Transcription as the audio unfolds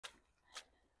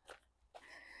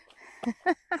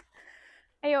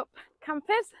Hey up,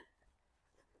 campers.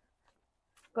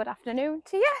 Good afternoon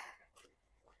to you.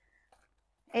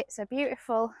 It's a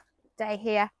beautiful day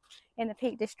here in the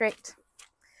Peak District,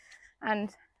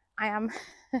 and I am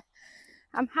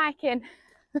I'm hiking,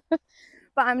 but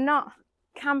I'm not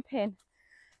camping.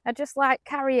 I just like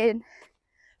carrying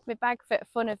my bag for the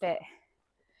fun of it.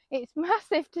 It's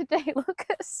massive today. Look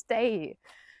at the state.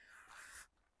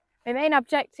 My main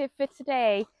objective for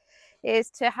today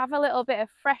is to have a little bit of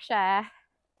fresh air.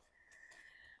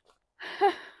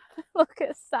 Look at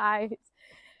the size.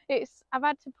 I've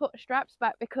had to put straps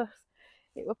back because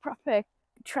it were proper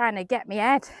trying to get me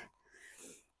head.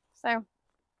 So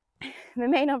the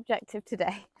main objective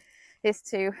today is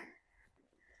to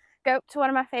go up to one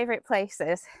of my favourite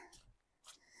places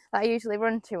that I usually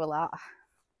run to a lot,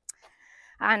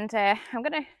 and I'm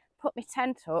going to put my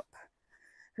tent up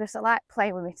because I like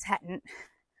playing with my tent,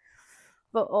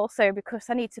 but also because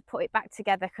I need to put it back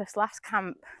together, because last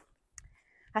camp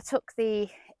I took the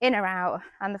inner out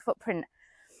and the footprint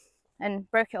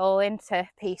and broke it all into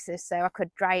pieces so I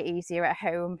could dry it easier at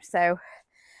home. So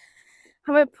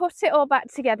I'm going to put it all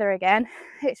back together again.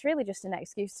 It's really just an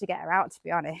excuse to get her out, to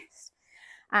be honest,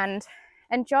 and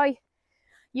enjoy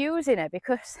using her,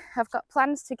 because I've got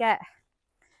plans to get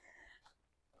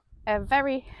a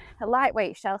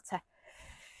lightweight shelter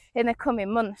in the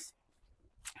coming months,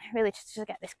 really just to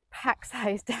get this pack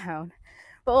size down,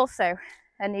 but also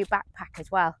a new backpack as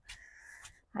well.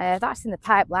 That's in the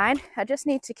pipeline. I just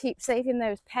need to keep saving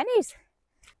those pennies.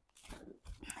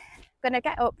 I'm going to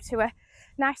get up to a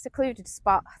nice secluded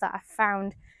spot that I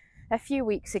found a few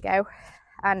weeks ago,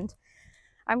 and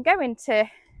I'm going to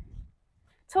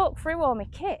talk through all my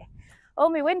kit, all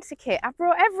my winter kit. I've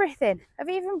brought everything. I've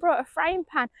even brought a frying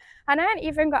pan, and I ain't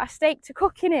even got a steak to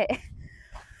cook in it.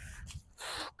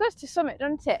 Goes to summit,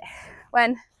 doesn't it?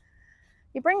 When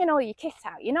you're bringing all your kit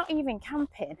out, you're not even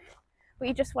camping, but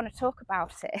you just want to talk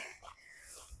about it.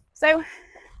 So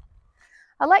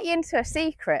I'll let you into a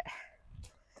secret.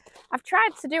 I've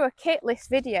tried to do a kit list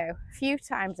video a few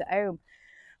times at home,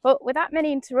 but with that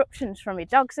many interruptions from my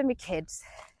dogs and my kids,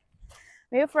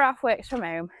 my other half works from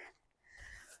home,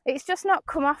 it's just not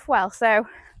come off well. So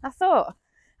I thought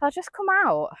I'll just come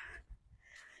out.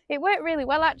 It worked really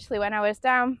well actually when I was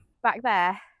down back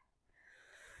there,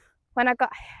 when I got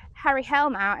Harry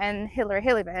Helm out and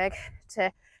Hilleberg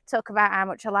to talk about how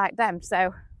much I like them. So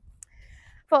I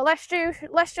thought let's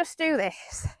just do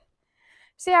this,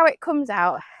 see how it comes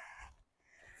out.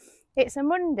 It's a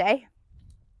Monday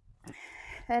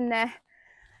and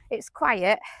it's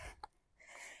quiet,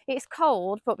 it's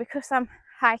cold, but because I'm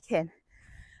hiking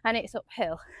and it's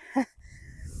uphill, I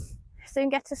soon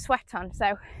get a sweat on.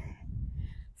 So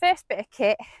first bit of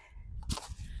kit,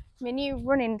 my new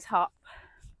running top.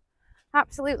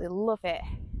 Absolutely love it.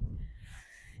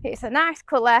 It's a nice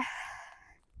colour,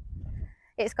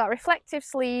 it's got reflective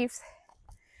sleeves,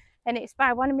 and it's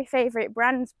by one of my favourite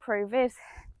brands, PROVIZ.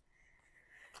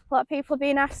 A lot of people have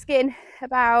been asking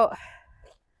about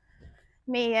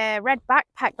my red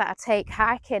backpack that I take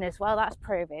hiking as well. That's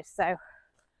PROVIZ, so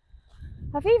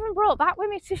I've even brought that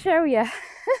with me to show you.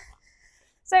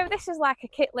 So this is like a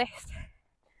kit list,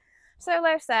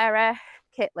 Solo Sarah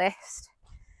kit list.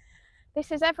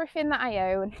 This is everything that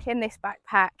I own in this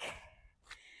backpack,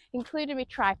 including my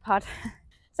tripod.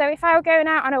 So if I were going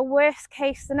out on a worst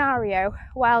case scenario,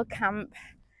 wild camp,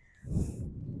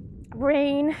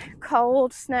 rain,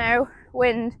 cold, snow,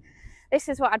 wind, this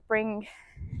is what I'd bring.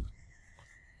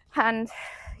 And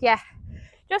yeah,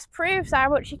 just proves how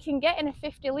much you can get in a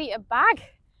 50-litre bag,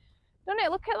 doesn't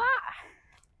it? Look at that,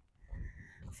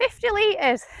 50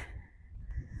 litres,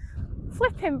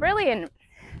 flipping brilliant.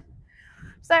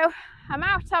 So I'm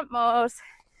out at Moors,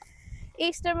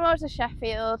 Eastern Moors of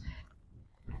Sheffield,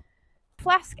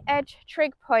 Flask Edge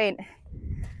Trig Point,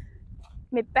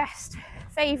 my best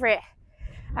favourite.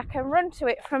 I can run to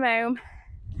it from home,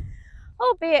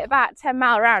 albeit about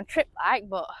 10-mile round trip like,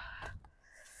 but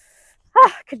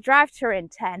I could drive to her in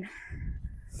 10.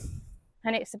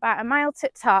 And it's about a mile to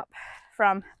top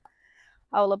from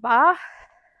Ola Bar.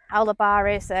 Ola Bar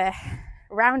is a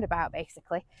roundabout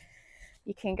basically.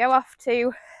 You can go off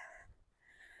to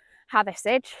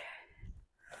Hathersage,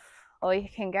 or you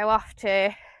can go off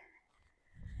to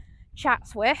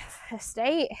Chatsworth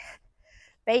Estate,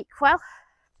 Bakewell,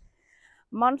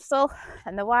 Monsell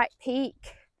and the White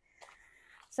Peak.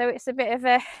 So it's a bit of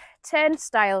a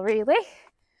turnstile really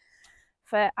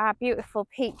for our beautiful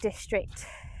Peak District.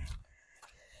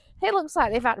 It looks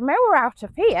like they've had a mower out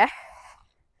of here.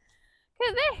 Look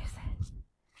at this.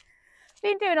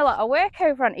 Been doing a lot of work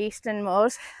over on Eastern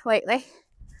Moors lately.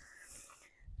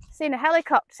 seen a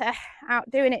helicopter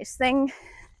out doing its thing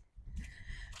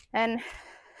and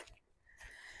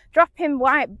dropping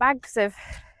white bags of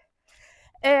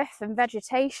earth and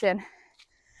vegetation.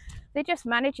 They're just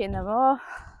managing them all,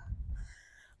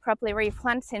 probably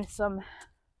replanting some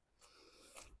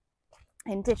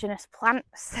indigenous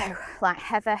plants, so like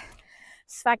heather,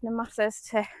 sphagnum mosses,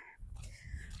 to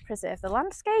preserve the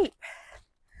landscape.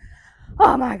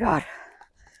 Oh my god,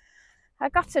 I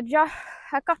got to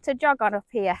jog on up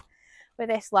here with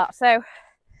this lot. So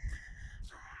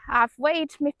I've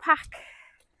weighed my pack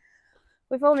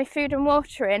with all my food and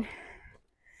water in a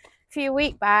few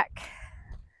weeks back,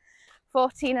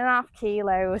 14.5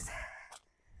 kilos.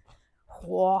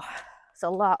 Whoa, it's a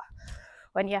lot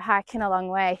when you're hiking a long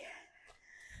way.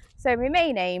 So my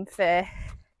main aim for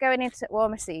going into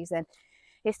warmer season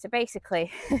is to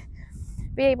basically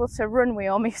be able to run with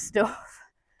all my stuff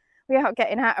without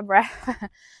getting out of breath.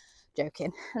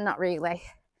 Joking, not really.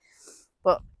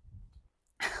 But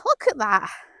look at that.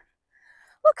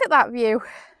 Look at that view.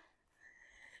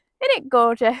 Isn't it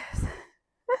gorgeous?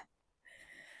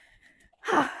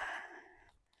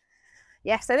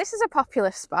 Yeah, so this is a popular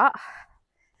spot.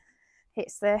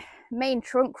 It's the main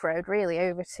trunk road really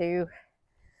over to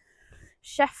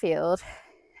Sheffield,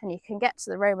 and you can get to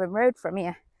the Roman road from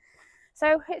here.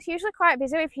 So it's usually quite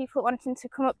busy with people wanting to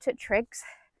come up to Triggs.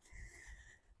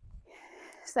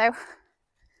 So,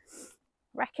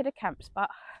 wrecked a camp spot.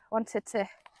 Wanted to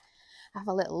have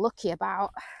a little looky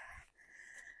about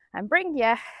and bring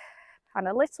you on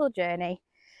a little journey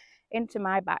into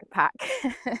my backpack.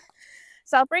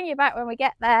 So I'll bring you back when we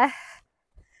get there,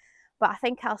 but I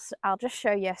think I'll just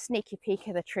show you a sneaky peek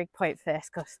of the trig point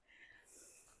first, because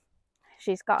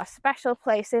she's got a special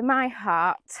place in my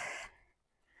heart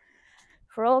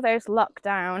for all those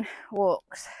lockdown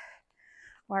walks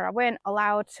where I weren't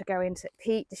allowed to go into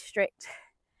Peak District.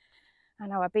 I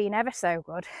know I've been ever so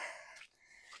good,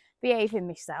 behaving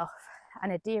myself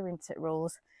and adhering to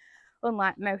rules,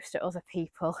 unlike most other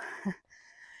people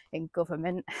in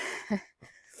government.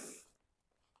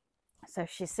 So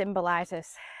she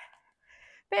symbolises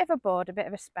a bit of a border, a bit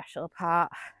of a special part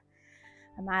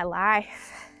of my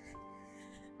life.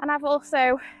 And I've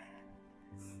also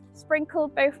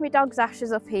sprinkled both my dogs'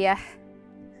 ashes up here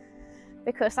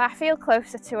because I feel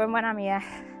closer to them when I'm here.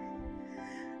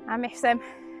 I miss them,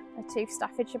 the two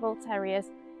Staffordshire Bull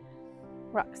Terriers,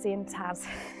 Roxy and Taz.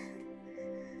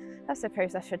 I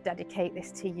suppose I should dedicate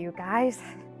this to you guys.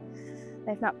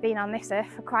 They've not been on this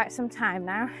earth for quite some time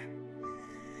now,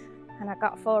 and I've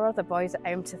got 4 other boys at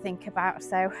home to think about,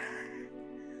 so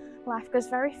life goes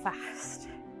very fast,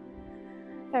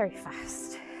 very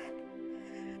fast.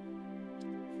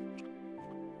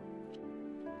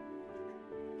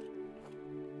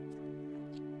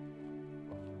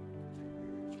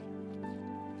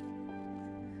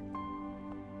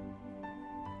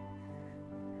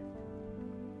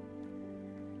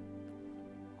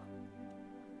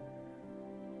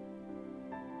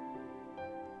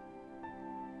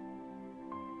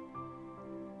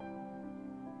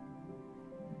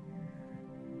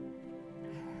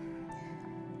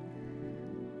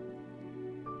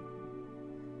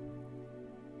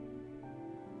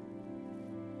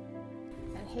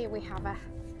 Here we have her.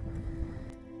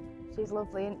 She's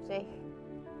lovely, isn't she?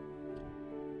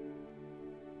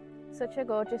 Such a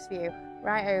gorgeous view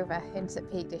right over into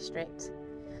Peak District,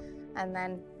 and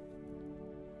then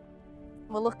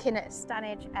we're looking at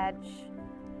Stanage Edge,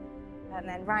 and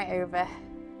then right over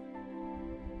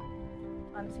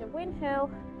onto Win Hill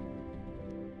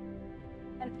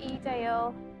and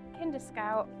Edale, Kinder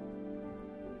Scout.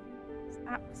 It's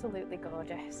absolutely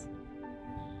gorgeous.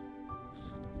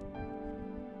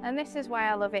 And this is why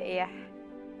I love it here.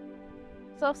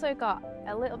 It's also got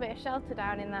a little bit of shelter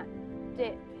down in that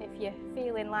dip if you're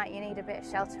feeling like you need a bit of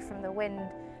shelter from the wind.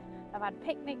 I've had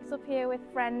picnics up here with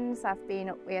friends, I've been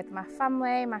up with my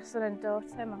family, my son and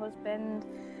daughter, my husband,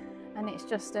 and it's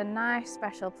just a nice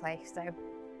special place. So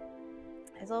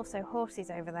there's also horses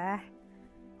over there.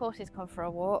 Horses come for a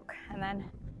walk, and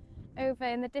then over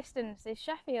in the distance is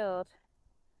Sheffield.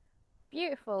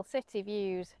 Beautiful city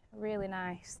views, really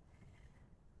nice.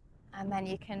 And then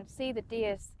you can see the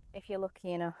deers if you're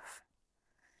lucky enough.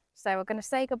 So we're going to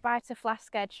say goodbye to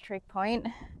Flask Edge Trig Point,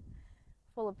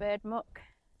 full of bird muck,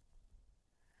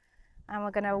 and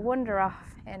we're going to wander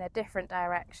off in a different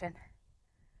direction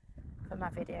for my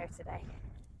video today.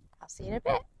 I'll see you in a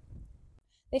bit.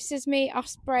 This is me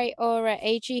Osprey Aura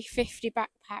AG50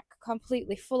 backpack,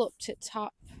 completely full up to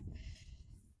top.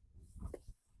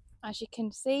 As you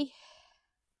can see,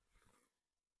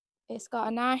 it's got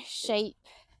a nice shape,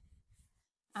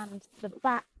 and the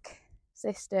back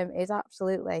system is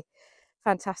absolutely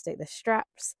fantastic. The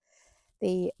straps,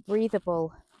 the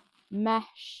breathable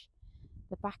mesh,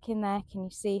 the back in there, can you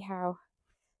see how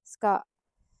it's got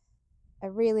a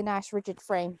really nice rigid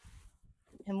frame?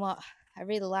 And what I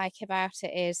really like about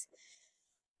it is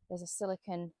there's a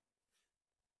silicone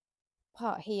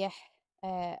part here,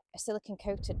 a silicone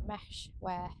coated mesh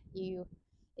where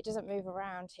it doesn't move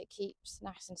around, it keeps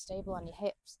nice and stable on your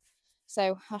hips.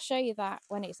 So I'll show you that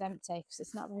when it's empty, because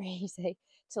it's not very easy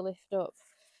to lift up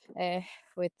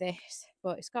with this,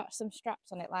 but it's got some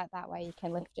straps on it like that where you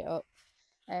can lift it up.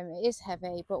 It is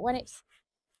heavy, but when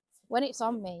it's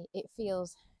on me, it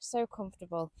feels so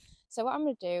comfortable. So what I'm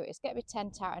going to do is get my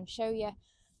tent out and show you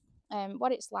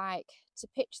what it's like to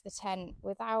pitch the tent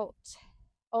without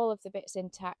all of the bits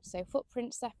intact. So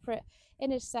footprint separate,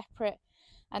 inners separate,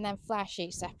 and then flare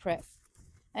sheet separate.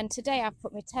 And today I've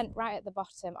put my tent right at the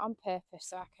bottom on purpose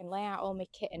so I can lay out all my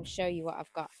kit and show you what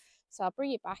I've got. So I'll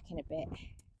bring you back in a bit.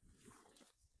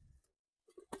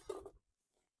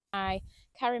 I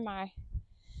carry my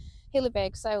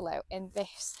Hilleberg Soulo in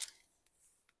this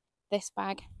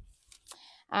bag,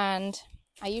 and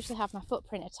I usually have my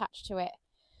footprint attached to it,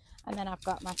 and then I've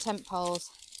got my tent poles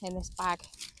in this bag.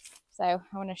 So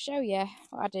I want to show you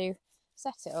what I do,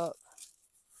 set it up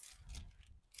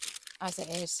as it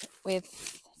is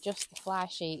with just the fly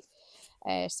sheet.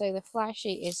 So the fly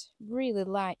sheet is really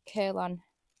light curl-on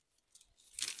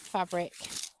fabric,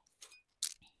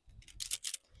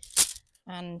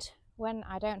 and when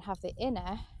I don't have the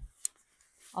inner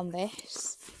on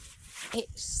this,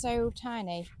 it's so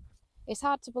tiny. It's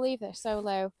hard to believe that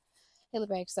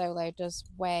Hilleberg Soulo does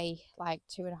weigh like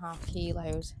 2.5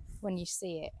 kilos when you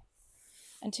see it.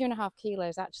 And 2.5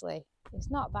 kilos actually, it's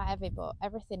not that heavy, but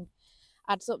everything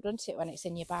adds up, doesn't it, when it's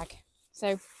in your bag.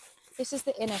 So this is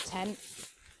the inner tent,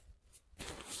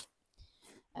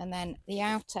 and then the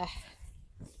outer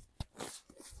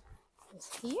is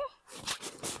here.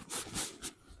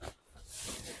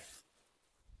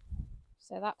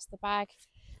 So that's the bag,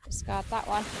 discard that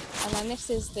one, and then this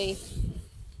is the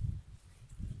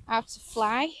outer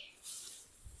fly.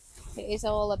 It is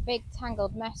all a big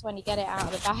tangled mess when you get it out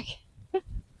of the bag.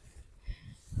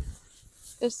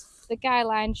 Because the guy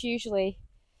lines usually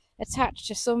attached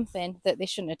to something that they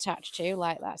shouldn't attach to,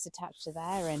 like that's attached to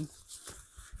there and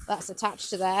that's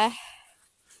attached to there.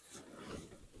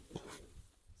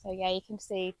 So yeah, you can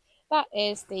see that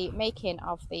is the making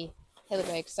of the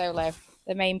Hilleberg Soulo,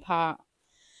 the main part.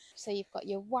 So you've got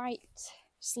your white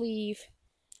sleeve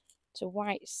to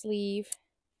white sleeve,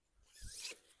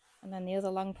 and then the other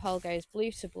long pole goes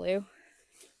blue to blue,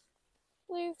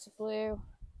 blue to blue.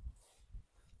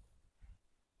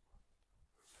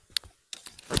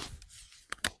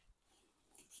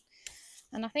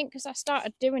 And I think because I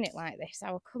started doing it like this,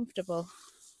 I was comfortable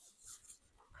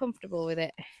with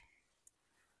it.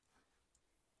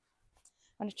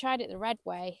 When I tried it the red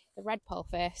way, the red pole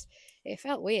first, it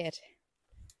felt weird.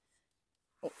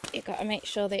 You've got to make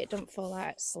sure that it don't fall out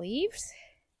at sleeves.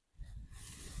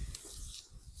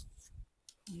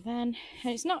 And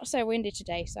it's not so windy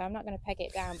today, so I'm not going to peg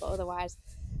it down, but otherwise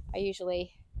I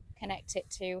usually connect it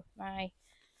to my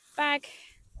bag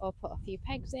or put a few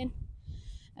pegs in.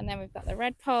 And then we've got the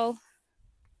red pole.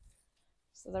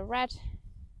 So the red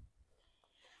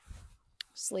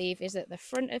sleeve is at the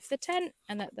front of the tent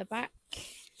and at the back.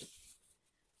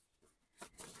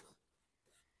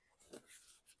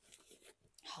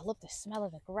 I love the smell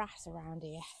of the grass around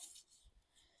here.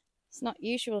 It's not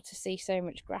usual to see so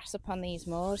much grass up on these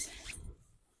moors,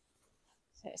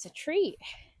 so it's a treat.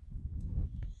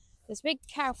 There's a big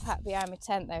cow pat behind my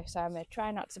tent though, so I'm going to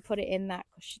try not to put it in that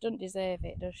because she doesn't deserve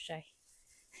it, does she?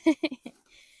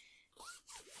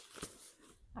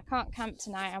 I can't camp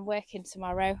tonight, I'm working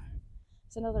tomorrow.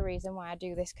 It's another reason why I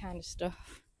do this kind of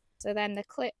stuff. So then the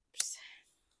clips,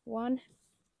 1,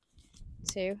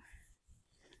 2,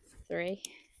 3.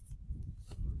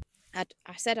 I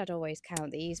said I'd always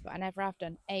count these, but I never have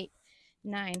done. 8,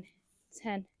 9,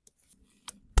 10,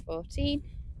 14,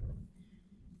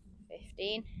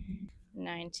 15,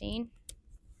 19,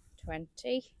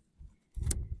 20,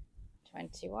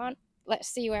 21. Let's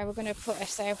see where we're going to put her.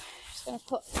 So I'm just going to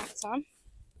put that on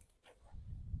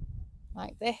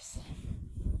like this.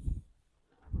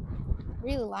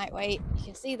 Really lightweight. You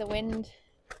can see the wind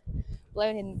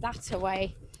blowing that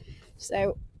away.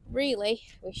 So really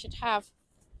we should have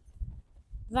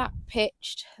that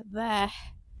pitched there.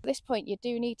 At this point you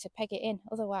do need to peg it in,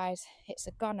 otherwise it's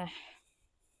a goner.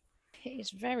 It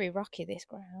is very rocky, this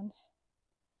ground.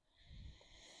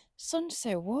 Sun's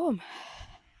so warm.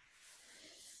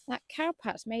 That cow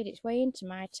pat's made its way into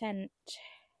my tent.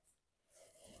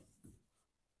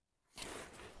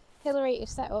 Hillary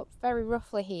is set up very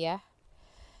roughly here,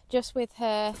 just with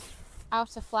her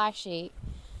outer fly sheet,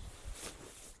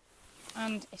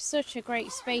 and it's such a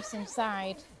great space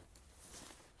inside.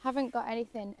 Haven't got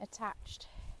anything attached,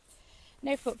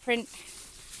 no footprint,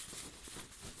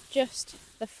 just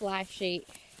the fly sheet.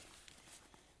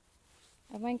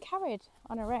 And when carried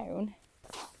on her own,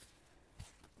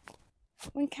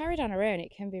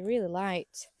 it can be really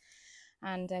light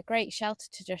and a great shelter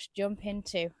to just jump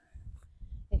into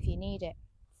if you need it.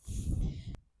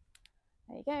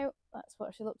 There you go, that's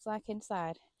what she looks like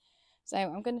inside. So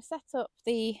I'm going to set up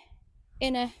the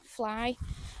inner fly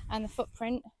and the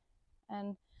footprint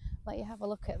and let you have a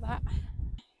look at that.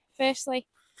 Firstly,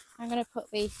 I'm going to put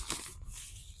the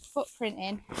footprint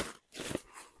in.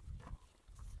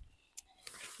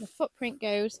 The footprint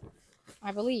goes,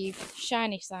 I believe,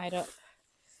 shiny side up.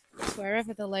 It's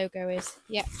wherever the logo is.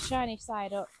 Yep, shiny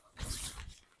side up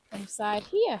inside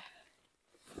here.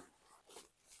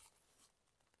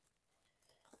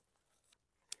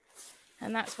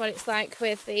 And that's what it's like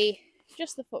with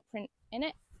just the footprint in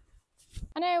it.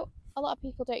 I know a lot of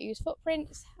people don't use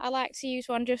footprints. I like to use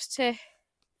one just to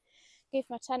give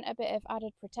my tent a bit of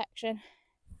added protection.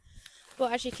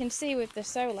 But as you can see with the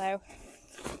Solo,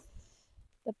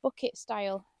 the bucket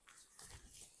style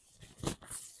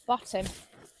bottom,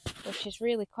 which is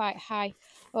really quite high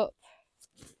up,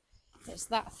 it's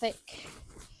that thick,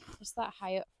 it's that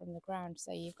high up from the ground,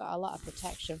 so you've got a lot of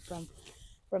protection from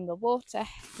the water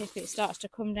if it starts to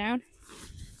come down.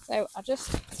 So I'll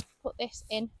just put this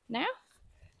in now.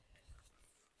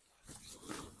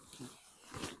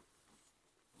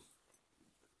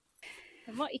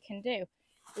 And what you can do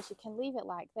is you can leave it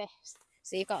like this,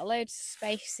 so you've got loads of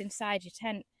space inside your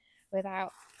tent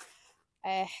without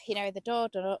you know, the door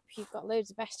done up. You've got loads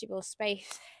of vestibule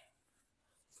space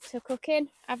to cook in.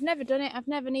 I've never done it, I've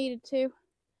never needed to.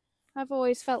 I've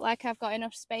always felt like I've got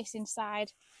enough space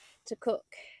inside to cook.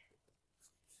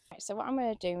 Right, so what I'm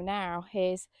going to do now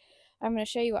is I'm going to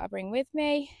show you what I bring with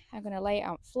me. I'm going to lay it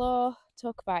on the floor,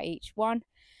 talk about each one,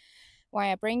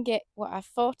 why I bring it, what I've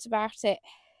thought about it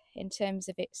in terms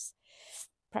of its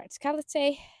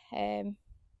practicality.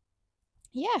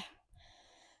 Yeah,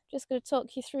 just going to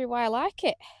talk you through why I like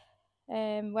it,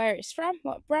 where it's from,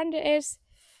 what brand it is,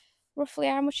 roughly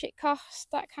how much it costs,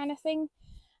 that kind of thing.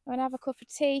 I'm going to have a cup of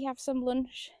tea, have some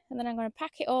lunch, and then I'm going to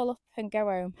pack it all up and go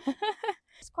home.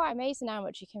 It's quite amazing how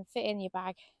much you can fit in your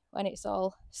bag when it's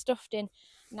all stuffed in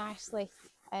nicely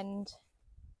and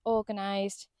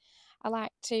organised. I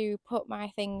like to put my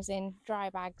things in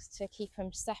dry bags to keep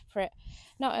them separate,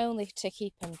 not only to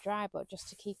keep them dry, but just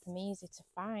to keep them easy to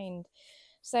find.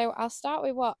 So I'll start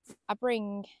with what I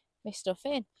bring my stuff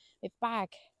in, my bag.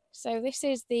 So this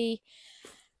is the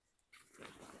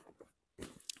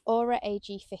Aura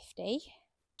AG50,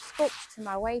 sculpted to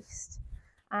my waist,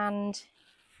 and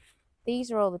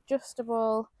these are all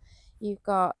adjustable. You've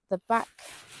got the back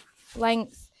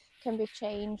length can be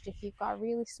changed if you've got a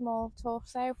really small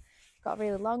torso, you've got a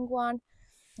really long one,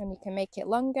 and you can make it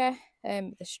longer.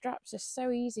 The straps are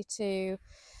so easy to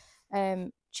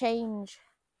change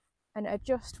and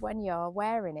adjust when you're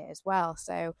wearing it as well,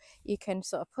 so you can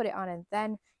sort of put it on and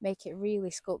then make it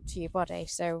really sculpt to your body.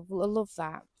 So I love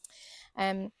that.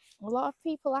 A lot of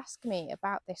people ask me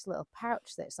about this little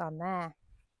pouch that's on there,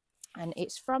 and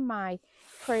it's from my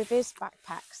PROVIZ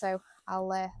backpack, so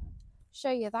I'll show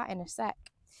you that in a sec.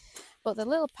 But the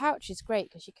little pouch is great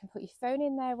because you can put your phone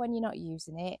in there when you're not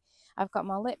using it. I've got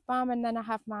my lip balm, and then I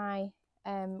have my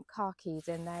car keys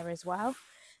in there as well,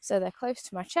 so they're close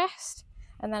to my chest.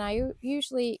 And then I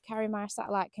usually carry my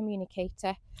satellite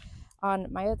communicator on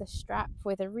my other strap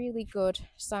with a really good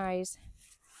size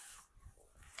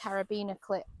carabiner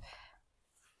clip.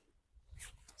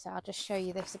 So I'll just show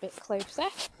you this a bit closer.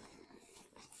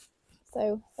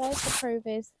 So there's the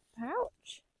PROVIZ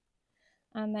pouch,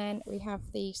 and then we have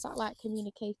the satellite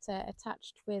communicator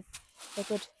attached with a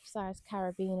good size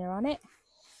carabiner on it.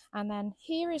 And then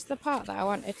here is the part that I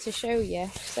wanted to show you.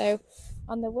 So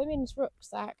on the women's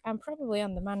rucksack, and probably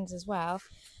on the man's as well,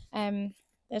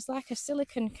 there's like a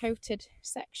silicone coated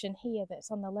section here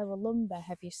that's on the lower lumbar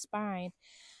of your spine.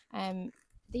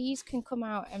 These can come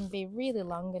out and be really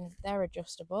long, and they're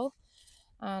adjustable.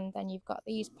 And then you've got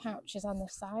these pouches on the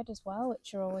side as well,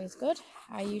 which are always good.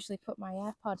 I usually put my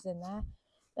AirPods in there.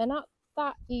 They're not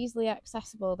that easily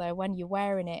accessible though when you're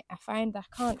wearing it. I find I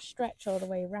can't stretch all the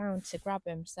way around to grab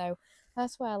them, so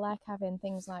that's why I like having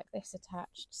things like this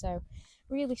attached. So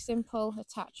really simple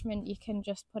attachment. You can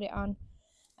just put it on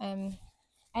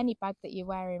any bag that you're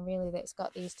wearing really that's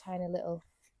got these tiny little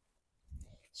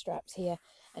straps here,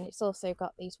 and it's also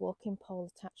got these walking pole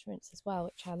attachments as well,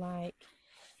 which I like.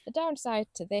 The downside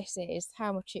to this is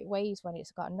how much it weighs when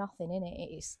it's got nothing in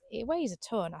it. It weighs a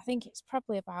ton. I think it's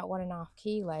probably about 1.5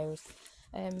 kilos.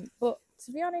 But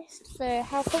to be honest, for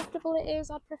how comfortable it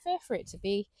is, I'd prefer for it to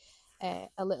be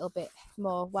a little bit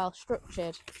more well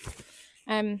structured.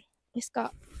 It's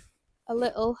got a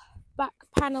little back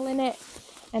panel in it,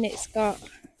 and it's got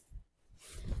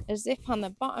a zip on the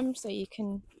bottom so you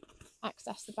can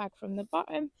access the bag from the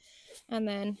bottom, and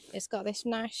then it's got this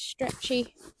nice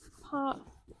stretchy part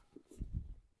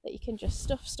that you can just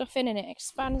stuff stuff in, and it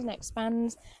expands and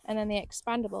expands. And then the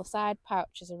expandable side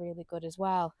pouches are really good as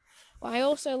well. What I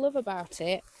also love about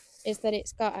it is that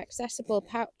it's got accessible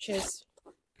pouches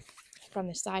from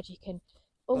the side. You can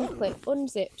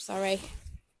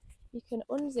you can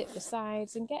unzip the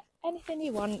sides and get anything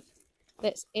you want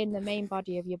that's in the main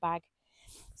body of your bag.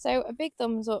 So a big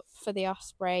thumbs up for the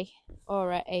Osprey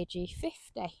Aura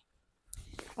AG50.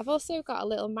 I've also got a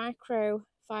little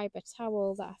microfiber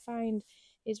towel that I find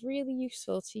is really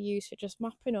useful to use for just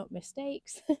mopping up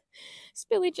mistakes,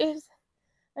 spillages,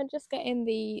 and just getting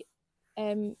the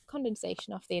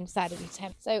condensation off the inside of your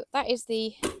tent. So that is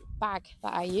the bag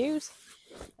that I use.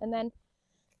 And then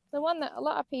the one that a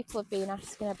lot of people have been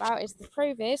asking about is the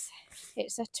PROVIZ.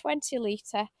 It's a 20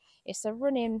 litre. It's a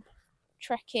running,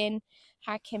 trekking,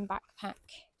 hiking backpack.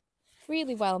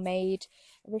 Really well made,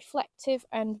 reflective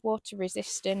and water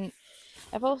resistant.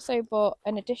 I've also bought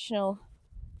an additional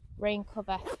rain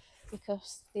cover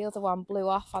because the other one blew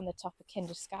off on the top of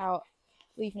Kinder Scout,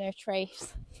 leave no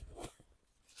trace.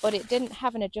 But it didn't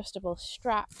have an adjustable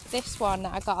strap. This one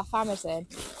that I got off Amazon,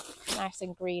 nice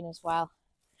and green as well.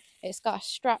 It's got a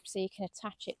strap so you can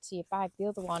attach it to your bag. The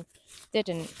other one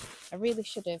didn't. I really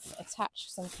should have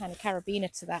attached some kind of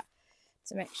carabiner to that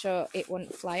to make sure it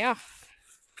wouldn't fly off.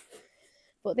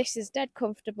 But this is dead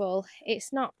comfortable.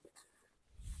 It's not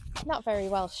very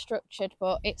well structured,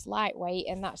 but it's lightweight,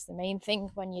 and that's the main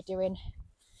thing when you're doing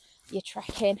your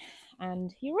trekking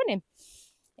and you're running.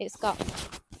 It's got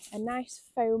a nice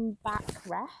foam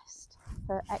backrest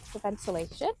for extra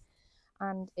ventilation,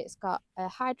 and it's got a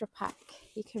hydro pack.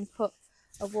 You can put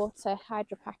a water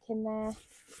hydro pack in there,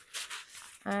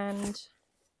 and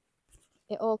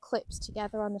it all clips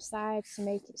together on the sides to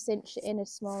make it cinch it in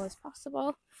as small as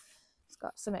possible. It's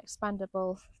got some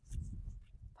expandable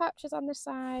pouches on the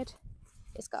side.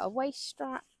 It's got a waist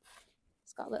strap.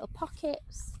 It's got little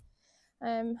pockets.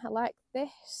 I like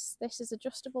this. This is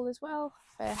adjustable as well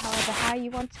for however high you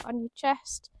want it on your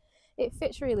chest. It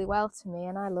fits really well to me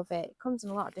and I love it. It comes in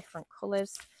a lot of different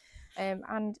colours.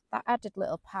 And that added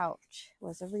little pouch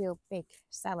was a real big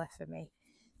seller for me.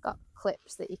 Got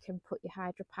clips that you can put your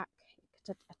hydro pack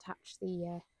to attach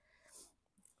the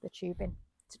tubing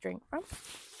to drink from.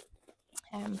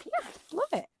 Yeah, love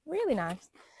it. Really nice.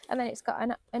 And then it's got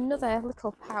another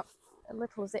little pouch, a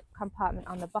little zip compartment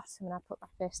on the bottom, and I put my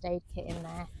first aid kit in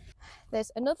there. There's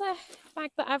another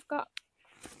bag that I've got,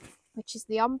 which is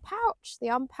the on pouch. The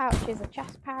on pouch is a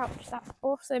chest pouch. That's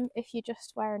awesome if you're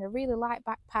just wearing a really light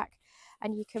backpack,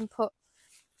 and you can put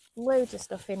loads of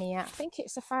stuff in here. I think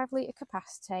it's a 5 litre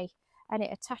capacity, and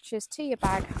it attaches to your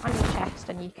bag on your chest,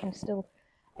 and you can still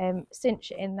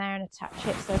cinch it in there and attach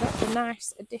it. So that's a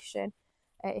nice addition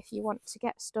if you want to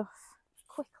get stuff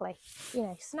quickly, you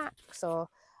know, snacks or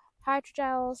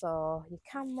hydrogels or your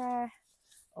camera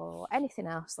or anything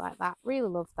else like that. Really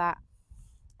love that.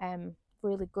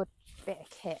 Really good bit of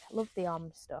kit. Love the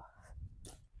OM stuff.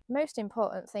 Most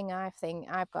important thing I think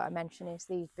I've got to mention is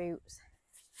these boots,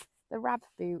 the Rab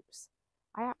boots.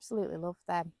 I absolutely love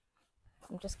them.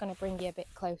 I'm just going to bring you a bit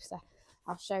closer.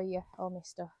 I'll show you all my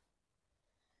stuff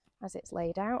as it's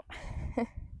laid out.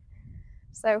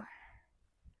 So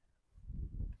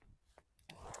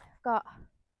I've got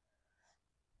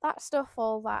that stuff.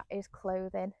 All that is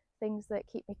clothing, things that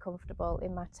keep me comfortable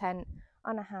in my tent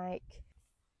on a hike.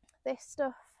 This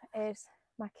stuff is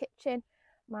my kitchen,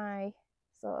 my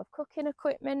sort of cooking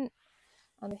equipment,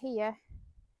 and here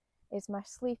is my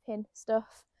sleeping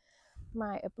stuff,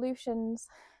 my ablutions,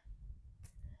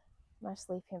 my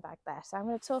sleeping bag there. So I'm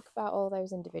going to talk about all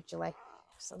those individually.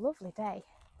 It's a lovely day.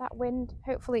 That wind,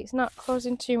 hopefully it's not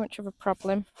causing too much of a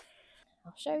problem.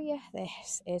 I'll show you.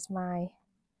 This is my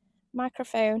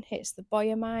microphone. It's the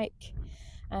Boya mic,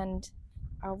 and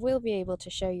I will be able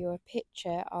to show you a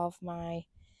picture of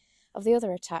the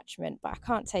other attachment, but I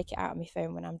can't take it out of my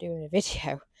phone when I'm doing a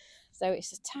video. So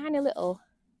it's a tiny little,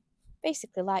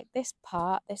 basically like this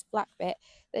part, this black bit,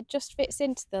 that just fits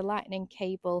into the lightning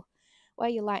cable, where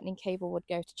your lightning cable would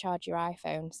go to charge your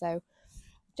iPhone. So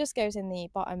just goes in the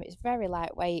bottom. It's very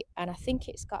lightweight, and I think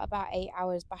it's got about 8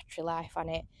 hours battery life on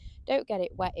it. Don't get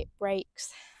it wet, it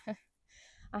breaks.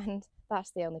 And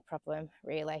that's the only problem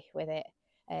really with it.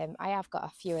 I have got a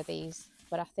few of these,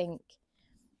 but I think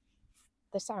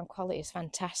the sound quality is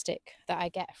fantastic that I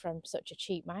get from such a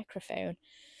cheap microphone.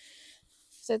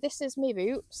 So this is my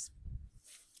boots.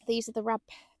 These are the Rab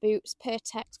boots,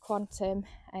 Pertex Quantum.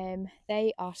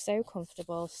 They are so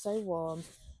comfortable, so warm.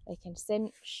 They can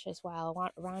cinch as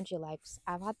well around your legs.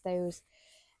 I've had those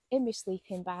in my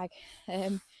sleeping bag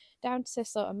down to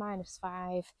sort of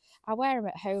 -5. I wear them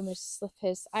at home as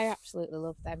slippers. I absolutely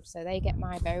love them, so they get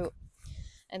my vote.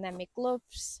 And then my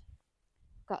gloves,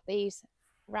 got these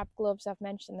Rab gloves. I've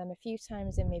mentioned them a few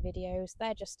times in my videos.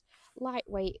 They're just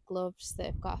lightweight gloves that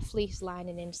have got a fleece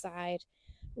lining inside,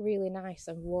 really nice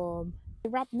and warm. The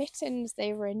Rab mittens,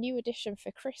 they were a new addition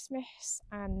for Christmas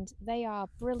and they are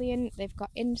brilliant. They've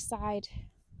got inside,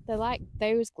 they're like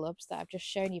those gloves that I've just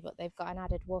shown you, but they've got an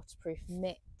added waterproof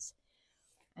mitt.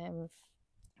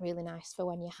 Really nice for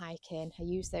when you're hiking. I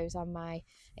used those on my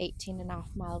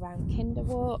 18.5 mile round Kinder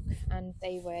walk and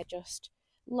they were just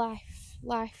life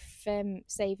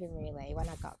saving really when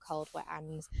I got cold wet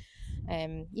hands.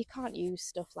 You can't use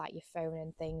stuff like your phone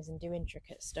and things and do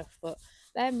intricate stuff, but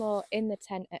they're more in the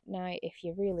tent at night if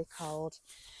you're really cold,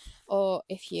 or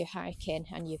if you're hiking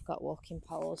and you've got walking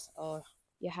poles, or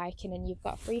you're hiking and you've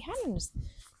got free hands.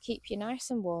 Keep you nice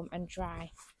and warm and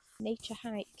dry. Nature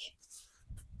hike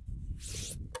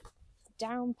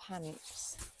down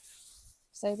pants.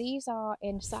 So these are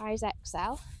in size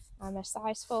XL. I'm a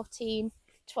size 14,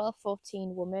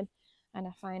 12-14 woman, and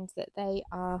I find that they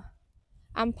are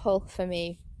ample for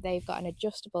me. They've got an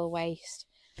adjustable waist.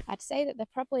 I'd say that they're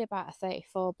probably about a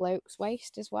 34 bloke's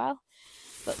waist as well,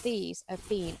 but these have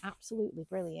been absolutely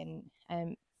brilliant.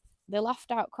 They're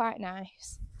lofted out quite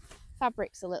nice.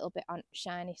 Fabric's a little bit on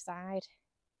shiny side,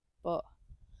 but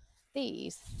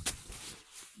these,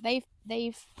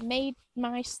 they've made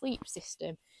my sleep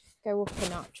system go up a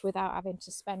notch without having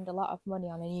to spend a lot of money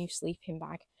on a new sleeping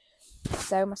bag.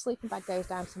 So my sleeping bag goes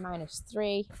down to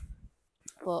 -3,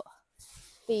 but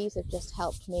these have just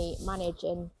helped me manage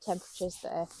in temperatures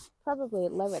that are probably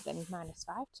lower than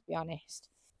 -5, to be honest.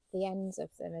 The ends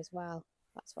of them as well,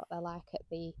 that's what they're like at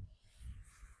the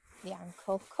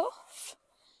ankle cuff.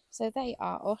 So they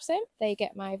are awesome. They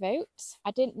get my vote.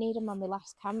 I didn't need them on my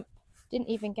last camp, didn't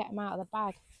even get them out of the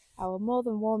bag. I was more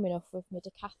than warm enough with my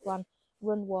Decathlon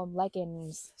Run Warm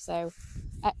leggings, so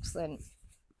excellent.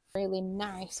 Really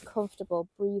nice, comfortable,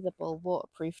 breathable,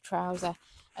 waterproof trouser,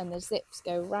 and the zips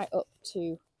go right up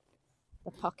to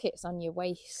the pockets on your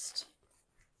waist.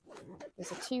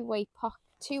 There's a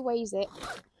two-way zip,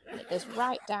 and it goes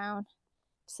right down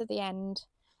to the end.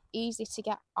 Easy to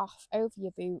get off over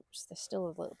your boots. They're still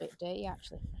a little bit dirty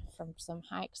actually from some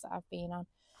hikes that I've been on,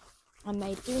 and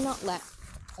they do not let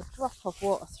a drop of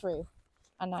water through,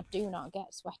 and I do not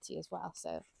get sweaty as well,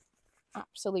 so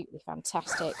absolutely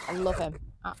fantastic. I love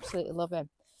them, absolutely love them.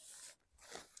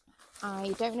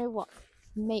 I don't know what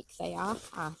make they are.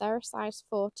 They're a size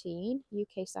 14,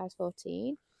 UK size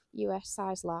 14, US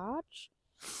size large,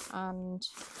 and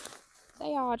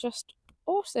they are just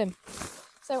awesome.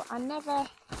 So I never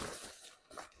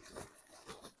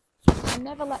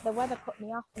let the weather put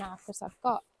me off now, because I've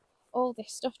got all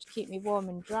this stuff to keep me warm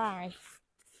and dry,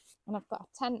 and I've got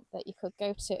a tent that you could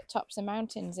go to tops of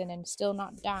mountains in and still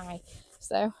not die.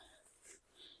 So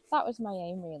that was my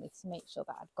aim really, to make sure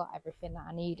that I'd got everything that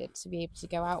I needed to be able to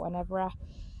go out whenever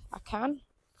I can.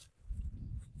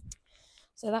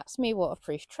 So that's me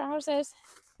waterproof trousers.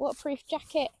 Waterproof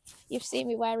jacket, you've seen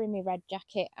me wearing my red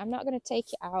jacket. I'm not going to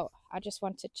take it out, I just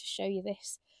wanted to show you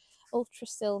this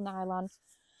Ultrasil nylon,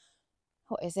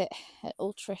 what is it, an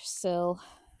Ultrasil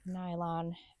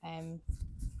nylon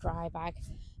dry bag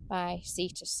by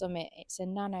Soto Summit. It's a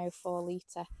nano 4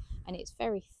 litre and it's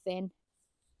very thin,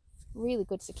 really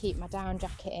good to keep my down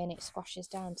jacket in. It squashes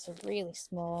down to really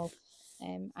small,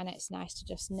 and it's nice to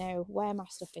just know where my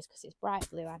stuff is because it's bright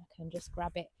blue and I can just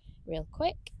grab it real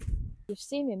quick. You've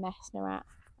seen me messing around.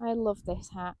 I love this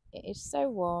hat. It is so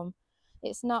warm.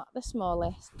 It's not the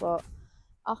smallest, but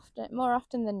more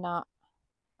often than not,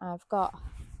 I've got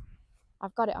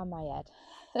it on my head.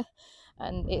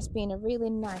 And it's been a really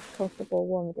nice, comfortable,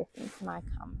 warm addition to my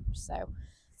camp. So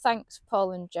thanks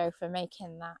Paul and Joe for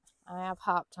making that. I have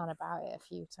harped on about it a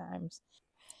few times.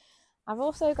 I've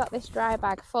also got this dry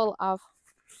bag full of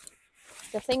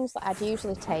the things that I'd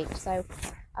usually take. So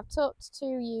I've talked to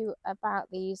you about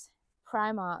these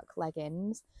Primark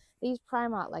leggings. These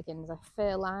Primark leggings are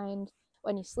fur lined.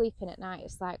 When you're sleeping at night,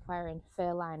 it's like wearing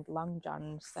fur lined long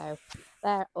johns, so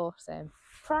they're awesome.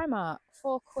 Primark,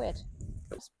 £4.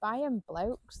 Just buy them,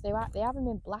 blokes. They have them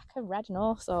in black and red and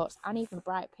all sorts, and even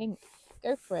bright pink.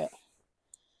 Go for it.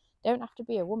 Don't have to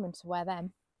be a woman to wear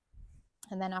them.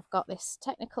 And then I've got this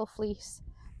technical fleece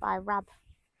by Rab,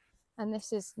 and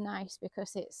this is nice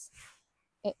because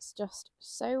it's just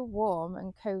so warm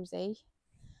and cozy,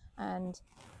 and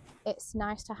it's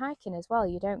nice to hike in as well.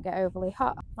 You don't get overly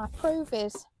hot. My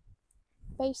PROVIZ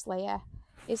base layer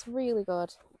is really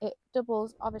good. It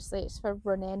doubles, obviously it's for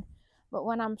running, but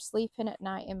when I'm sleeping at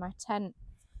night in my tent,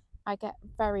 I get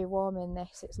very warm in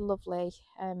this. It's lovely.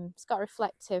 It's got a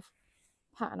reflective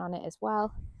pattern on it as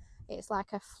well. It's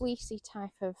like a fleecy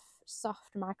type of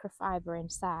soft microfiber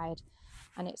inside,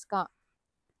 and it's got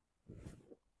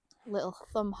little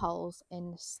thumb holes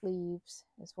in the sleeves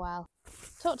as well.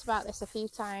 Talked about this a few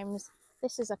times.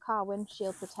 This is a car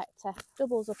windshield protector,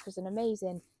 doubles up as an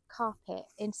amazing carpet,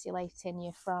 insulating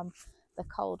you from the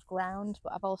cold ground,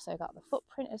 but I've also got the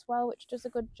footprint as well, which does a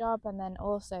good job, and then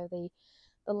also the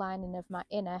lining of my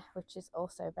inner, which is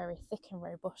also very thick and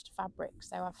robust fabric,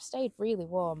 so I've stayed really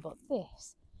warm. But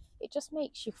this, it just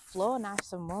makes your floor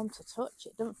nice and warm to touch.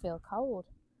 It doesn't feel cold.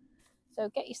 So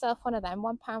get yourself one of them,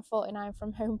 £1.49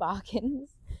 from Home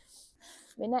Bargains.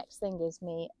 My next thing is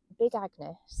me big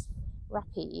Agnes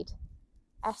Rapide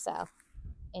SL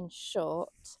in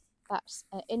short. That's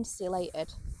an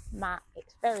insulated mat.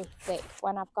 It's very thick.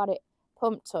 When I've got it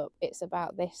pumped up, it's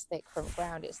about this thick from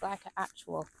ground. It's like an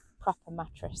actual proper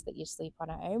mattress that you sleep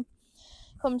on at home.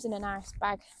 Comes in a nice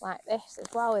bag like this as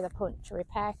well, with a puncture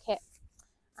repair kit,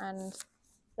 and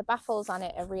the baffles on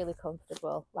it are really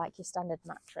comfortable, like your standard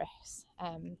mattress.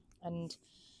 And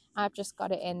I've just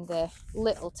got it in the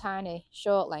little tiny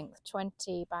short length,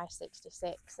 20 by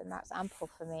 66, and that's ample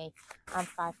for me. I'm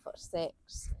 5'6".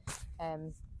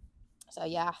 So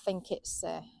yeah, I think it's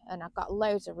and I've got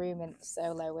loads of room in the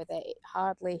Solo with it. It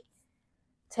hardly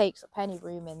takes up any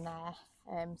room in there.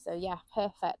 So yeah,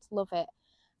 perfect, love it.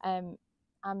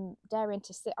 I'm daring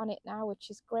to sit on it now, which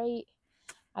is great.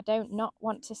 I don't not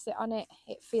want to sit on it.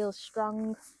 It feels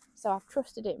strong, so I've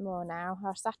trusted it more now.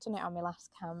 I sat on it on my last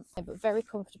camp, but very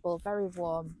comfortable, very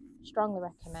warm. Strongly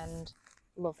recommend,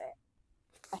 love it.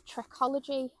 A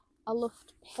Trekology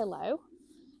Aluft pillow,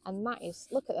 and that is,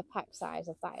 look at the pack size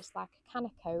of that. It's like a can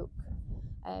of Coke.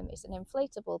 It's an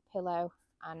inflatable pillow,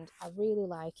 and I really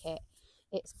like it.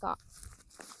 It's got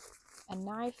a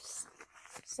nice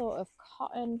sort of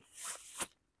cotton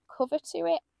cover to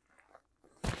it.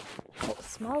 It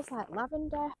smells like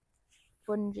lavender.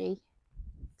 Bungee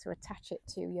to attach it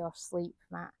to your sleep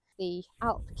mat. The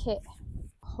Alpkit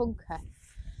Hunka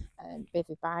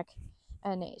Bivvy bag,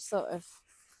 and it sort of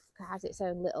has its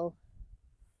own little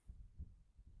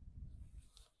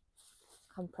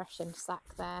compression sack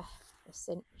there, a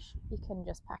cinch. You can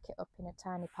just pack it up in a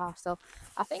tiny parcel.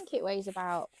 I think it weighs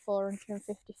about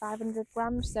 450-500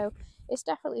 grams, so it's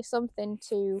definitely something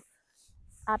to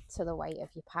add to the weight of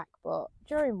your pack. But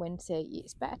during winter,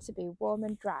 it's better to be warm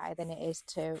and dry than it is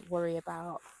to worry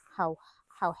about how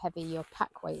heavy your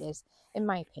pack weight is, in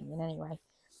my opinion anyway.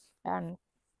 And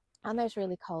those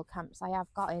really cold camps, I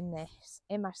have got in this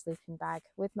in my sleeping bag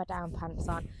with my down pants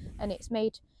on, and it's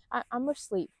made, I must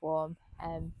sleep warm.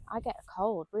 I get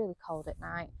cold, really cold at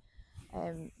night.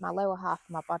 My lower half of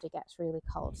my body gets really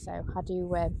cold, so I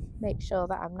do make sure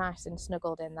that I'm nice and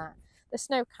snuggled in that. The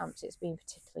snow camps, it's been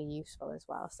particularly useful as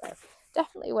well, so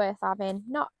definitely worth having.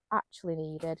 Not actually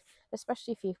needed,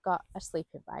 especially if you've got a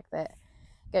sleeping bag that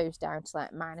goes down to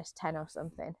like -10 or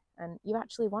something, and you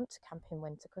actually want to camp in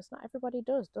winter, because not everybody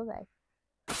does, do they?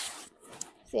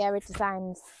 Sierra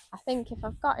Designs. I think if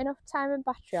I've got enough time and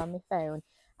battery on my phone,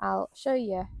 I'll show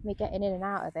you me getting in and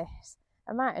out of this.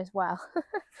 I might as well,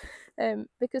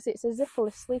 because it's a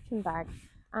zipperless sleeping bag,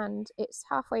 and it's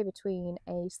halfway between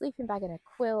a sleeping bag and a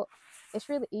quilt. It's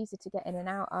really easy to get in and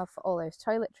out of for all those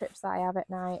toilet trips that I have at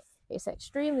night. It's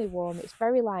extremely warm, it's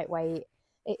very lightweight,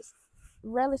 it's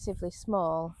relatively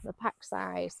small. The pack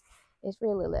size is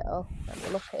really little when you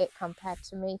look at it compared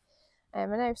to me. I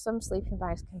know some sleeping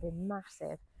bags can be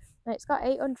massive, and it's got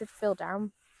 800 fill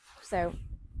down, so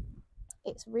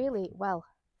it's really well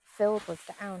filled with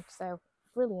down, so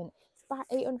brilliant. It's about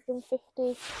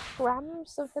 850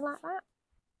 grams, something like that.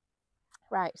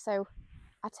 Right, so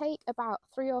I take about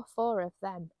 3 or 4 of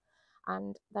them,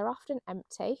 and they're often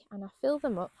empty, and I fill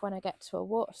them up when I get to a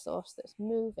water source that's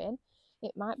moving.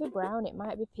 It might be brown, it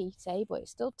might be peaty, but it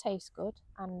still tastes good,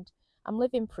 and I'm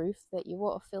living proof that your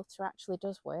water filter actually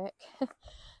does work.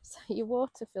 So your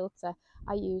water filter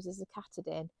I use as a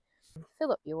Catadin.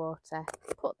 Fill up your water,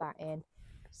 put that in,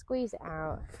 squeeze it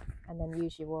out, and then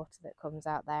use your water that comes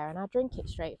out there, and I drink it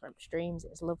straight from streams.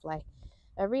 It's lovely.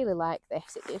 I really like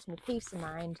this. It gives me peace of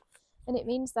mind, and it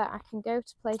means that I can go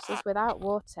to places without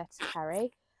water to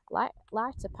carry,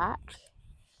 lighter pack,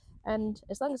 and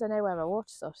as long as I know where my water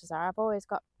sources are, I've always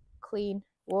got clean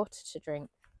water to drink.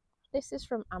 This is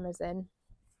from Amazon.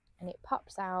 and it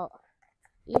pops out.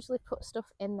 Usually put stuff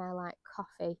in there like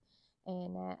coffee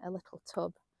in a little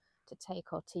tub to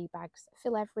take, or tea bags.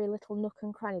 Fill every little nook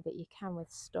and cranny that you can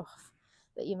with stuff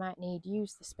that you might need.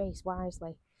 Use the space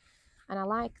wisely. And I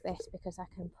like this because I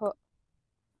can put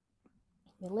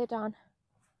the lid on,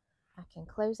 I can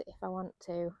close it if I want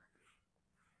to,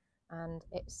 and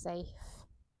it's safe.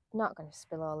 Not going to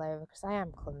spill all over because I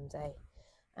am clumsy.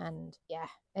 And yeah,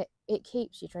 it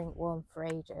keeps your drink warm for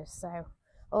ages. So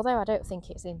although I don't think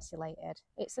it's insulated,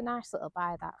 it's a nice little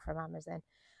buy that from Amazon.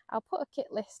 I'll put a kit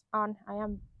list on. I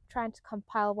am trying to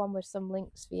compile one with some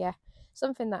links for you.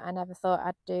 Something that I never thought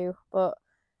I'd do, but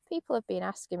people have been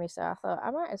asking me, so I thought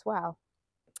I might as well.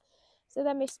 So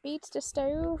then my Speedster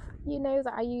stove, you know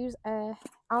that I use a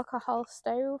alcohol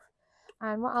stove.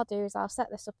 And what I'll do is I'll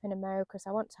set this up in a mo because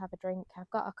I want to have a drink. I've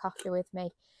got a coffee with me,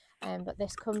 but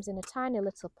this comes in a tiny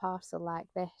little parcel like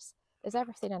this. There's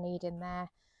everything I need in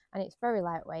there, and it's very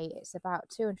lightweight. It's about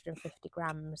 250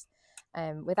 grams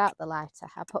without the lighter.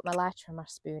 I put my lighter and my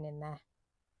spoon in there,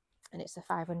 and it's a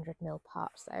 500ml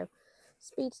pot. So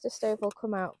Speedster stove will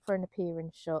come out for an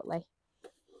appearance shortly.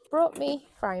 Brought me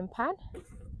frying pan,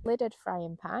 lidded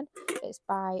frying pan. It's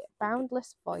by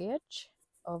Boundless Voyage,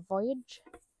 or Voyage.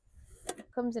 It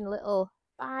comes in a little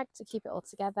bag to keep it all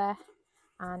together,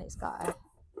 and it's got a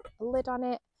lid on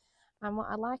it. And what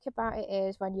I like about it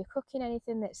is when you're cooking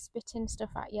anything that's spitting stuff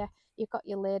at you, you've got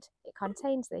your lid, it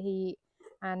contains the heat,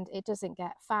 and it doesn't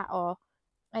get fat or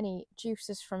any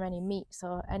juices from any meats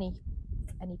or any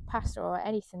pasta or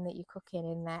anything that you're cooking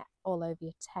in there all over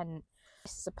your tent.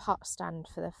 This is a pot stand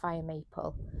for the fire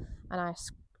maple, and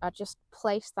I just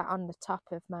place that on the top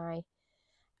of my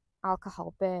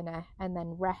alcohol burner and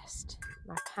then rest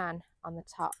my pan on the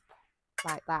top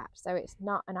like that. So it's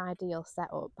not an ideal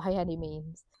setup by any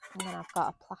means. And then I've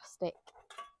got a plastic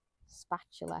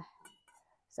spatula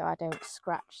so I don't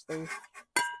scratch the,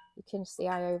 you can see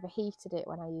I overheated it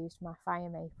when I used my fire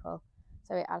maple,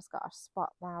 so it has got a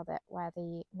spot now that where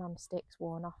the non-stick's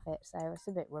worn off it, so it's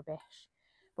a bit rubbish.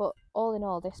 But all in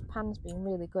all, this pan's been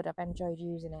really good. I've enjoyed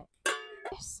using it.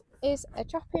 This is a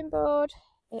chopping board.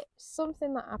 It's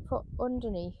something that I put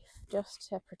underneath just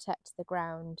to protect the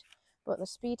ground, but the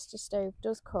Speedster stove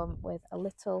does come with a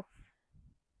little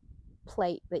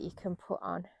plate that you can put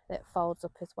on that folds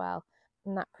up as well,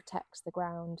 and that protects the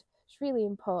ground. It's really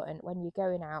important when you're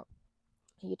going out.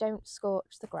 You don't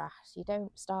scorch the grass, you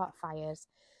don't start fires.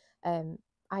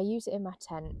 I use it in my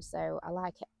tent, so I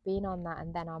like it being on that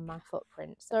and then on my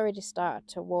footprint. It's already started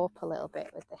to warp a little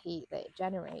bit with the heat that it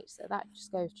generates, so that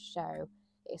just goes to show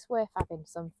it's worth having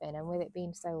something. And with it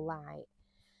being so light,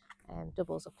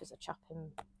 doubles up as a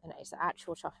chopping, and it's an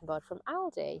actual chopping board from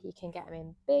Aldi. You can get them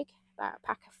in big, about a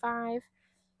pack of 5.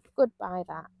 Good buy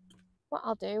that. What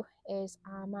I'll do is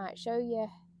I might show you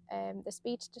the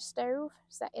Speedster stove,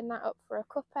 setting that up for a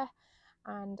cuppa,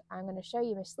 and I'm going to show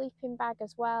you my sleeping bag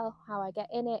as well, how I get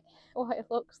in it, what it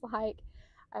looks like,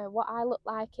 what I look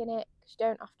like in it, because you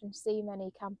don't often see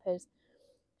many campers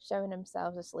showing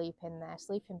themselves asleep in their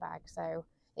sleeping bag, so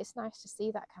it's nice to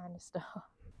see that kind of stuff.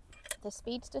 The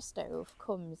Speedster stove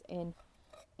comes in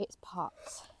its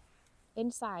pots.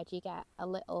 Inside you get a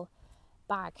little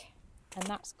bag, and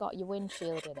that's got your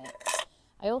windshield in it.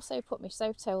 I also put my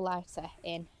Soto lighter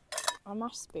in on my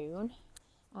spoon,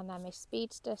 and then my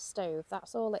Speedster stove,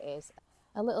 that's all it is.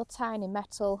 A little tiny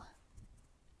metal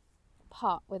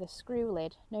pot with a screw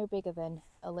lid, no bigger than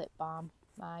a lip balm,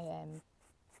 my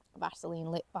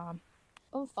Vaseline lip balm.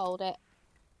 Unfold it,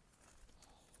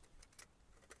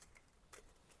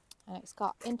 and it's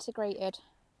got integrated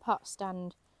pot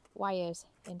stand wires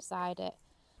inside it.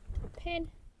 A pin,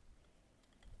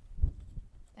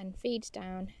 and feeds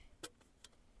down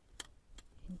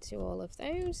into all of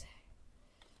those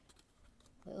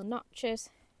little notches,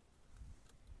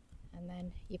 and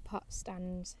then your pot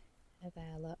stands are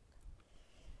there, look,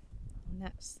 and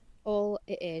that's all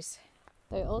it is.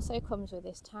 So it also comes with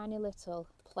this tiny little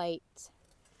plate.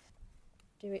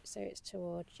 Do it so it's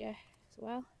towards you as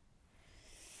well.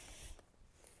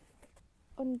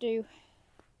 Undo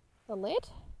the lid,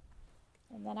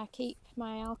 and then I keep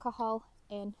my alcohol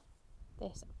in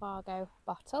this Vargo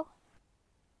bottle.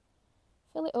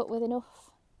 Fill it up with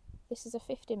enough. This is a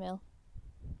 50ml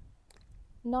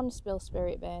non-spill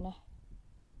spirit burner.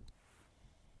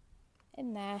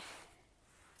 In there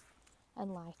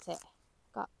and light it.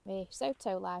 Got my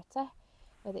Soto lighter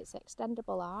with its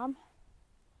extendable arm.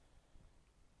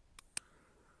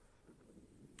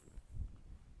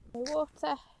 My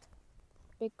water,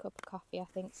 big cup of coffee I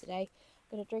think today.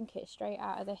 I'm going to drink it straight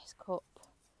out of this cup,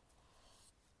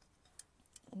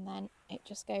 and then it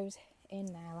just goes in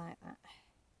there like that.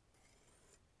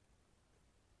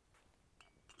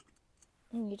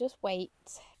 and you just wait.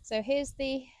 So here's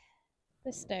the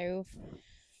stove.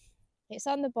 It's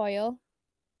on the boil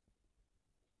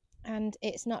and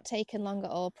it's not taken long at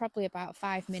all, probably about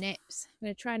 5 minutes. I'm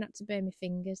going to try not to burn my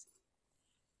fingers.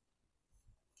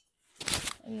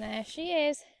 And there she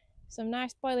is, some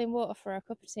nice boiling water for a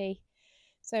cup of tea.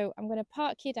 So I'm going to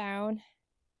park you down,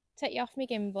 take you off my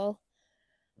gimbal,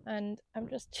 and I'm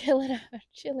just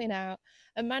chilling out.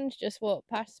 A man's just walked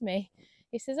past me.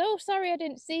 He says, "Oh, sorry, I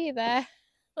didn't see you there."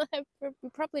 We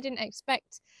probably didn't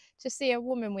expect to see a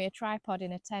woman with a tripod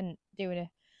in a tent doing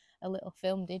a little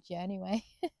film, did you, anyway?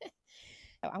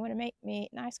 So I'm going to make me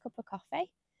a nice cup of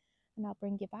coffee and I'll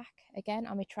bring you back again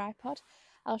on my tripod.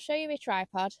 I'll show you my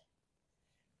tripod.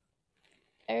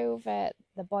 Over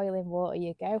the boiling water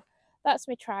you go. That's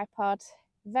my tripod.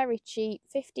 Very cheap,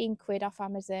 15 quid off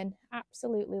Amazon.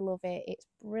 Absolutely love it. It's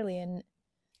brilliant.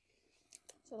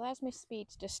 So there's my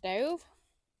Speedster stove.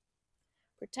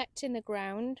 Protecting the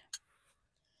ground.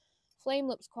 Flame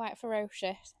looks quite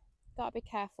ferocious. Gotta be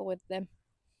careful with them.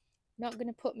 Not going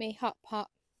to put me hot pot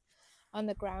on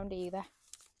the ground either.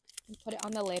 And put it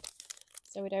on the lid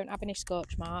so we don't have any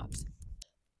scorch marks.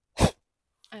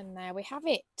 And there we have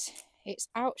it. It's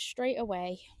out straight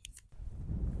away.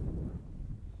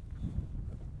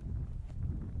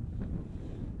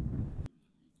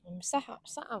 I'm sat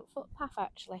on footpath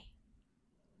actually.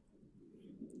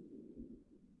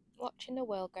 Watching the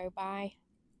world go by.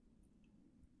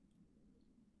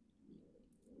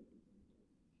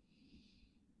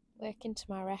 Working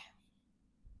tomorrow.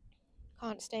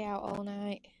 Can't stay out all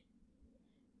night.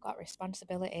 Got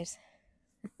responsibilities.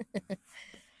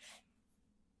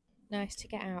 Nice to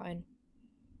get out and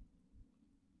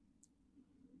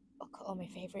look at all my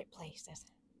favourite places.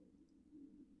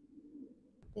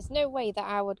 There's no way that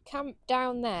I would camp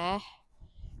down there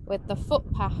with the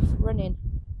footpath running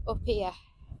up here.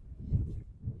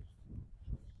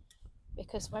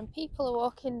 Because when people are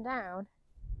walking down,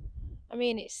 I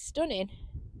mean, it's stunning,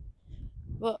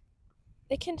 but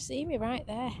they can see me right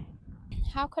there.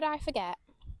 How could I forget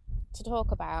to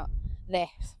talk about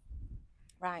this?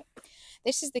 Right,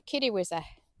 this is the Kiddie Whizzer.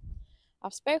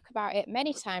 I've spoke about it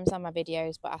many times on my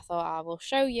videos, but I thought I will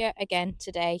show you again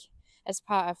today as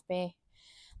part of my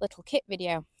little kit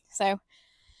video. So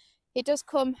it does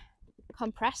come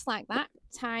compressed like that,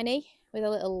 tiny, with a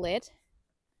little lid.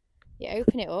 You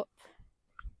open it up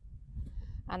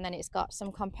and then it's got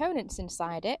some components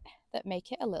inside it that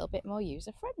make it a little bit more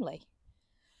user friendly.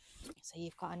 So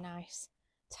you've got a nice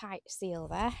tight seal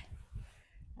there,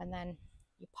 and then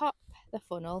you pop the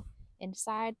funnel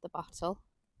inside the bottle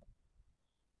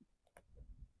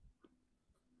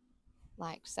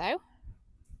like so,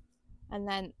 and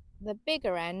then the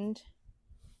bigger end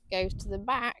goes to the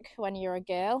back when you're a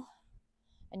girl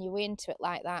and you into it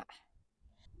like that.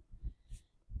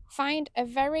 Find a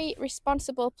very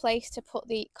responsible place to put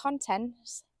the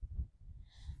contents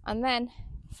and then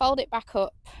fold it back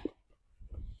up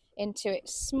into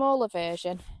its smaller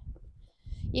version.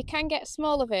 You can get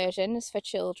smaller versions for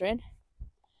children,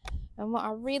 and what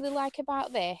I really like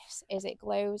about this is it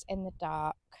glows in the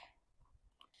dark.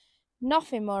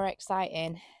 Nothing more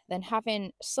exciting than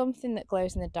having something that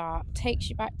glows in the dark. Takes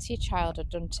you back to your childhood,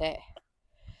 doesn't it?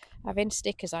 Having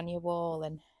stickers on your wall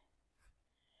and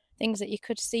things that you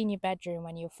could see in your bedroom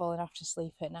when you were falling off to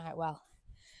sleep at night. Well,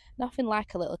 nothing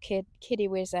like a little Kiddie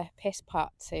Whizzer piss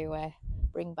pot to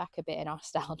bring back a bit of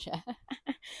nostalgia.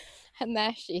 And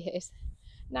there she is,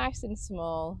 nice and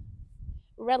small,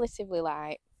 relatively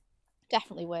light,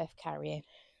 definitely worth carrying.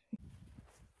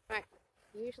 Right,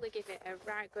 usually give it a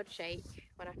right good shake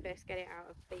when I first get it out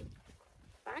of the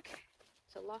bag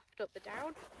to loft up the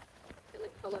down, fill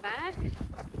it full of air.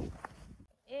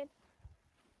 In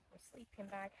my sleeping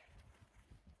bag.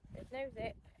 There's no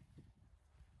zip.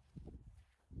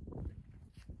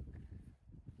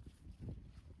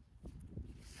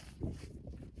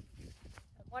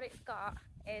 And what it's got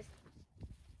is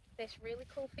this really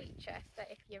cool feature that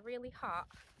if you're really hot,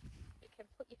 you can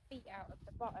put your feet out of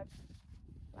the bottom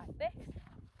like this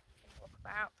and walk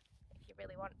about if you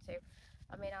really want to.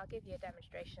 I mean, I'll give you a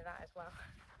demonstration of that as well.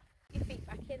 Put your feet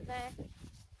back in there.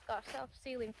 It's got a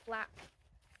self-sealing flap,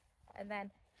 and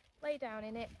then lay down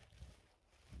in it.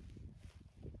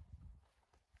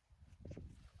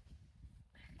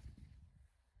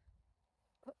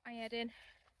 Put my head in.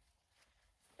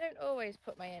 Don't always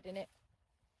put my head in it.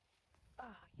 Oh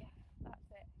yeah,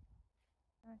 that's it.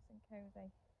 Nice and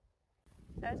cozy.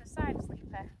 So as a side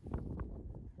sleeper,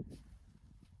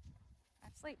 I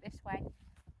sleep this way.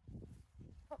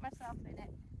 Put myself in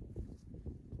it.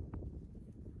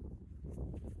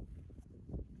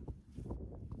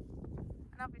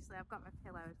 And obviously I've got my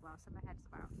pillow as well, so my head's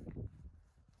about here.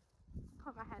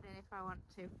 put my head in if I want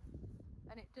to,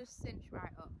 and it does cinch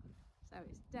right up, so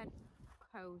it's dead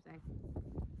cozy.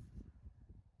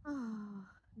 Oh,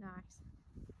 nice.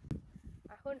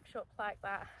 I hunch up like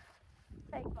that,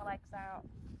 take my legs out,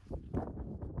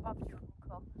 Bob's your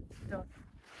uncle, done.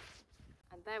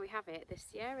 And there we have it, the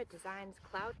Sierra Designs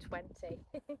Cloud 20.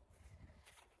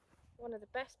 One of the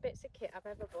best bits of kit I've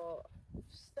ever bought.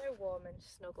 So warm and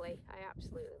snuggly, I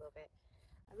absolutely love it.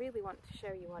 I really want to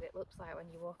show you what it looks like when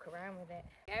you walk around with it.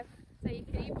 So you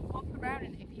can even walk around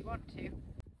in it if you want to.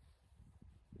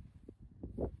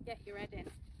 Get your head in.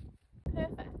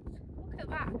 Perfect. Look at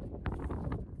that.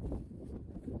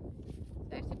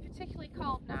 So it's a particularly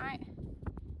cold night.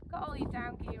 Got all your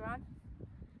down gear on.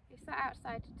 You sat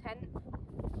outside your tent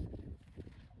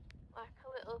like a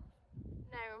little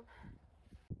gnome.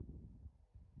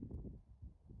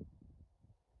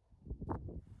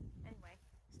 Anyway,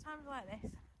 it's times like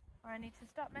this where I need to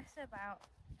stop messing about,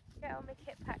 get all my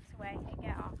kit packed away and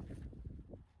get off.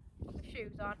 Put my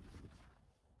shoes on.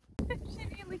 She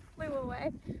nearly flew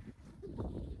away.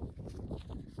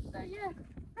 So yeah,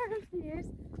 there she is.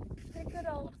 The good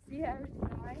old Sierra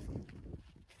Design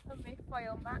and my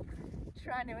foil mat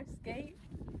trying to escape.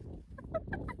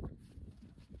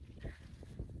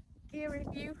 Gear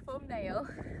review thumbnail.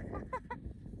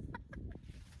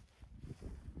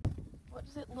 What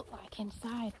does it look like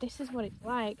inside? This is what it's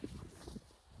like.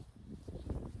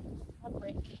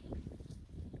 Fabric.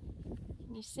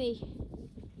 Can you see?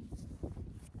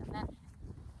 And then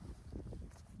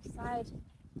inside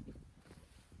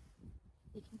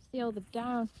you can see all the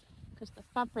down because the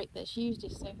fabric that's used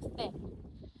is so thin.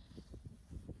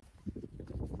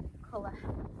 Colour. You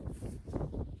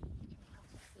can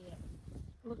probably see it.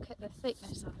 Look at the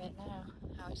thickness of it now,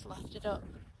 how it's lifted up,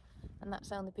 and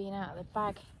that's only been out of the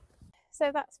bag.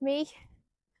 So that's me,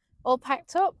 all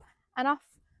packed up and off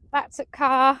back to the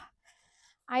car.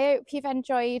 I hope you've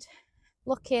enjoyed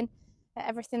looking at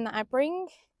everything that I bring.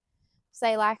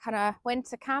 Say like on a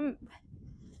winter camp,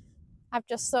 I've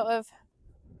just sort of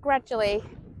gradually,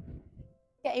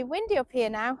 getting windy up here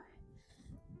now,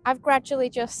 I've gradually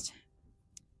just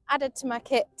added to my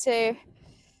kit to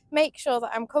make sure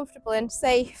that I'm comfortable and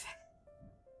safe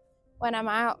when I'm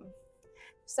out.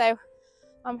 So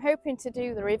I'm hoping to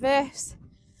do the reverse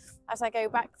as I go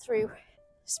back through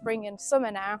spring and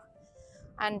summer now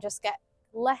and just get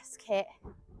less kit,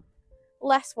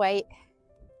 less weight,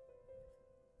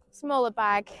 smaller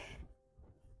bag,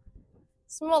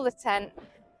 smaller tent,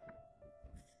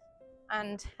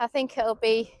 and I think it'll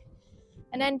be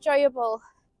an enjoyable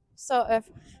sort of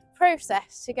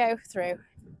process to go through.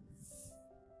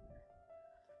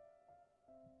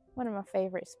 One of my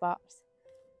favourite spots,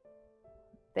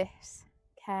 this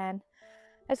cairn.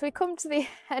 As we come to the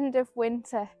end of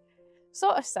winter,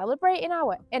 sort of celebrating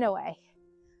in a way.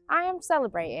 I am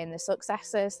celebrating the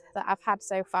successes that I've had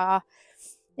so far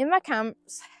in my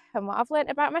camps and what I've learnt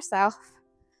about myself,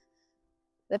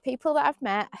 the people that I've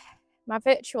met, my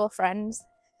virtual friends,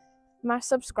 my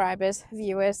subscribers,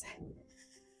 viewers.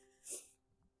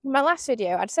 My last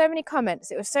video, I had so many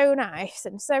comments. It was so nice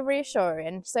and so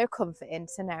reassuring, so comforting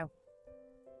to know.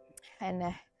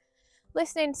 And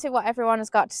listening to what everyone has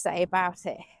got to say about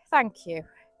it, thank you.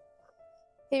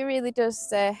 It really does,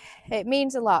 it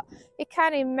means a lot. It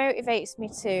kind of motivates me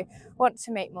to want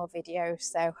to make more videos.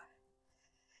 So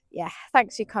yeah,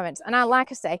 thanks for your comments. And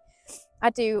like I say, I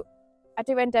do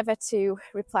endeavour to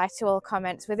reply to all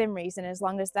comments within reason, as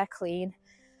long as they're clean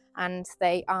and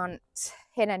they aren't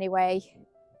in any way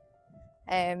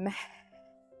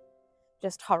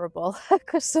just horrible,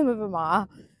 because some of them are.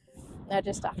 I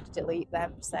just have to delete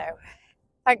them. So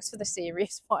thanks for the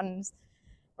serious ones.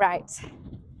 Right,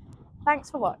 thanks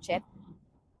for watching.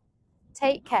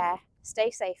 Take care,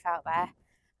 stay safe out there,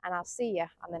 and I'll see you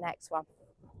on the next one.